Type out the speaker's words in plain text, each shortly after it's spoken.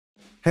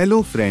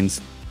Hello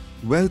friends,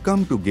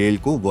 welcome to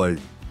Gelco World.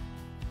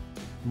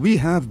 We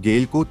have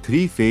Gelco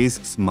 3-phase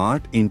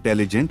Smart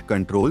Intelligent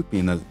Control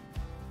Panel.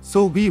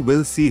 So we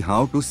will see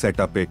how to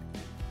set up it.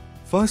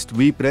 First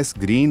we press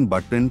green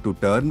button to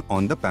turn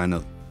on the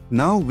panel.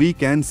 Now we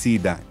can see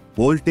that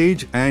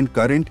voltage and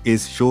current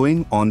is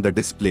showing on the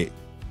display.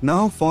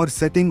 Now for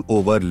setting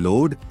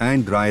overload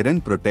and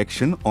Dryrun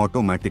protection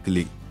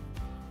automatically.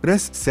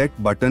 Press set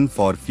button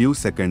for few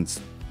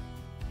seconds.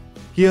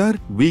 Here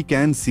we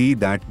can see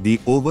that the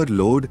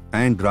overload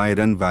and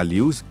Dryrun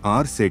values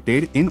are set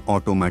in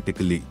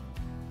automatically.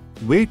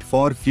 Wait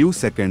for few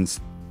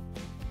seconds.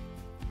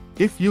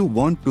 If you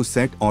want to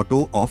set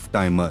auto off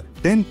timer,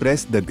 then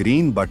press the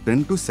green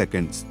button 2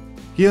 seconds.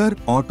 Here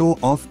auto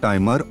off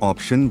timer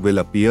option will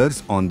appear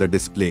on the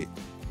display.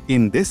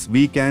 In this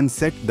we can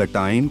set the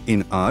time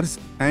in hours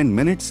and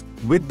minutes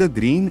with the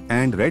green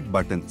and red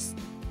buttons.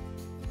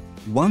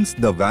 Once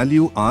the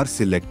value are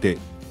selected,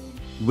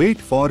 wait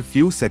for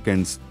few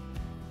seconds.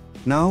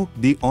 Now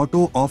the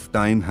auto off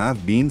time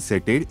have been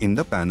set in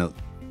the panel.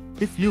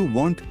 If you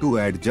want to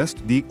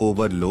adjust the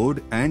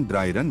overload and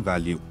Dryrun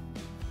value,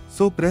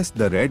 so press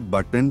the red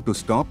button to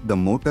stop the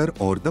motor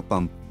or the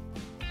pump.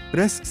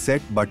 Press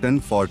set button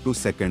for 2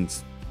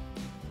 seconds.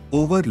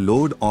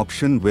 Overload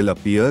option will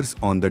appear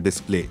on the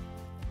display.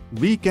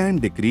 We can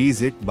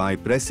decrease it by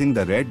pressing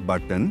the red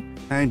button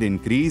and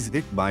increase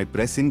it by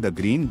pressing the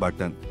green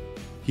button.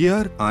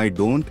 Here I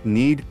don't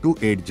need to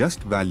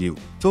adjust value,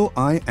 so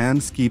I am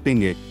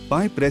skipping it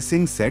by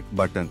pressing set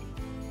button.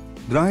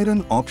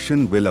 Dryrun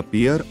option will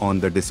appear on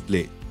the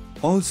display.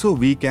 Also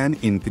we can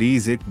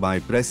increase it by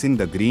pressing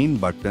the green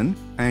button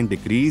and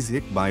decrease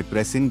it by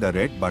pressing the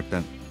red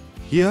button.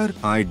 Here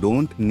I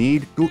don't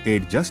need to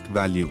adjust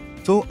value,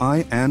 so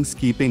I am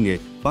skipping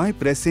it by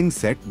pressing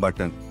set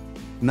button.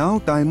 Now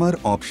timer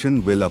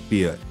option will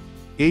appear.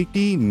 AT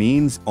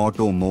means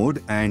auto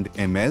mode and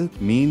ML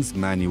means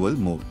manual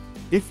mode.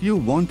 If you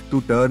want to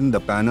turn the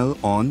panel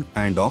on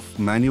and off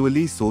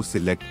manually, so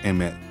select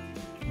ML.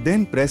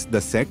 Then press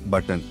the set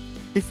button.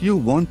 If you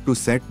want to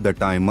set the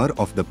timer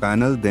of the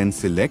panel, then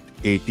select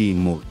AT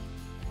mode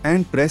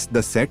and press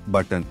the set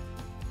button.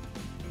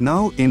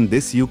 Now in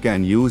this you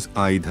can use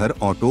either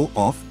auto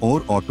off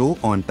or auto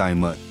on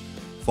timer.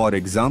 For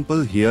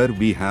example, here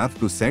we have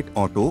to set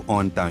auto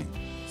on time.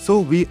 So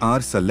we are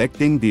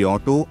selecting the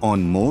auto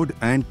on mode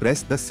and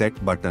press the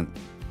set button.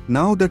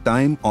 Now the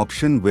time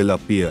option will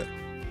appear.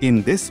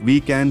 In this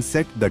we can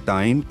set the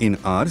time in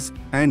hours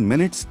and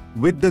minutes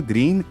with the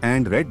green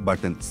and red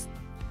buttons.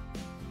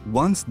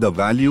 Once the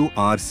value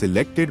are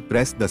selected,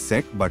 press the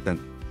set button.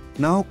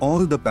 Now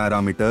all the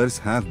parameters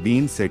have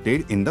been set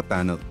in the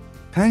panel.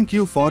 Thank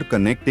you for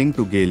connecting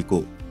to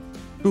Gelco.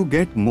 To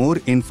get more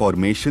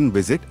information,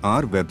 visit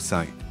our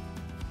website.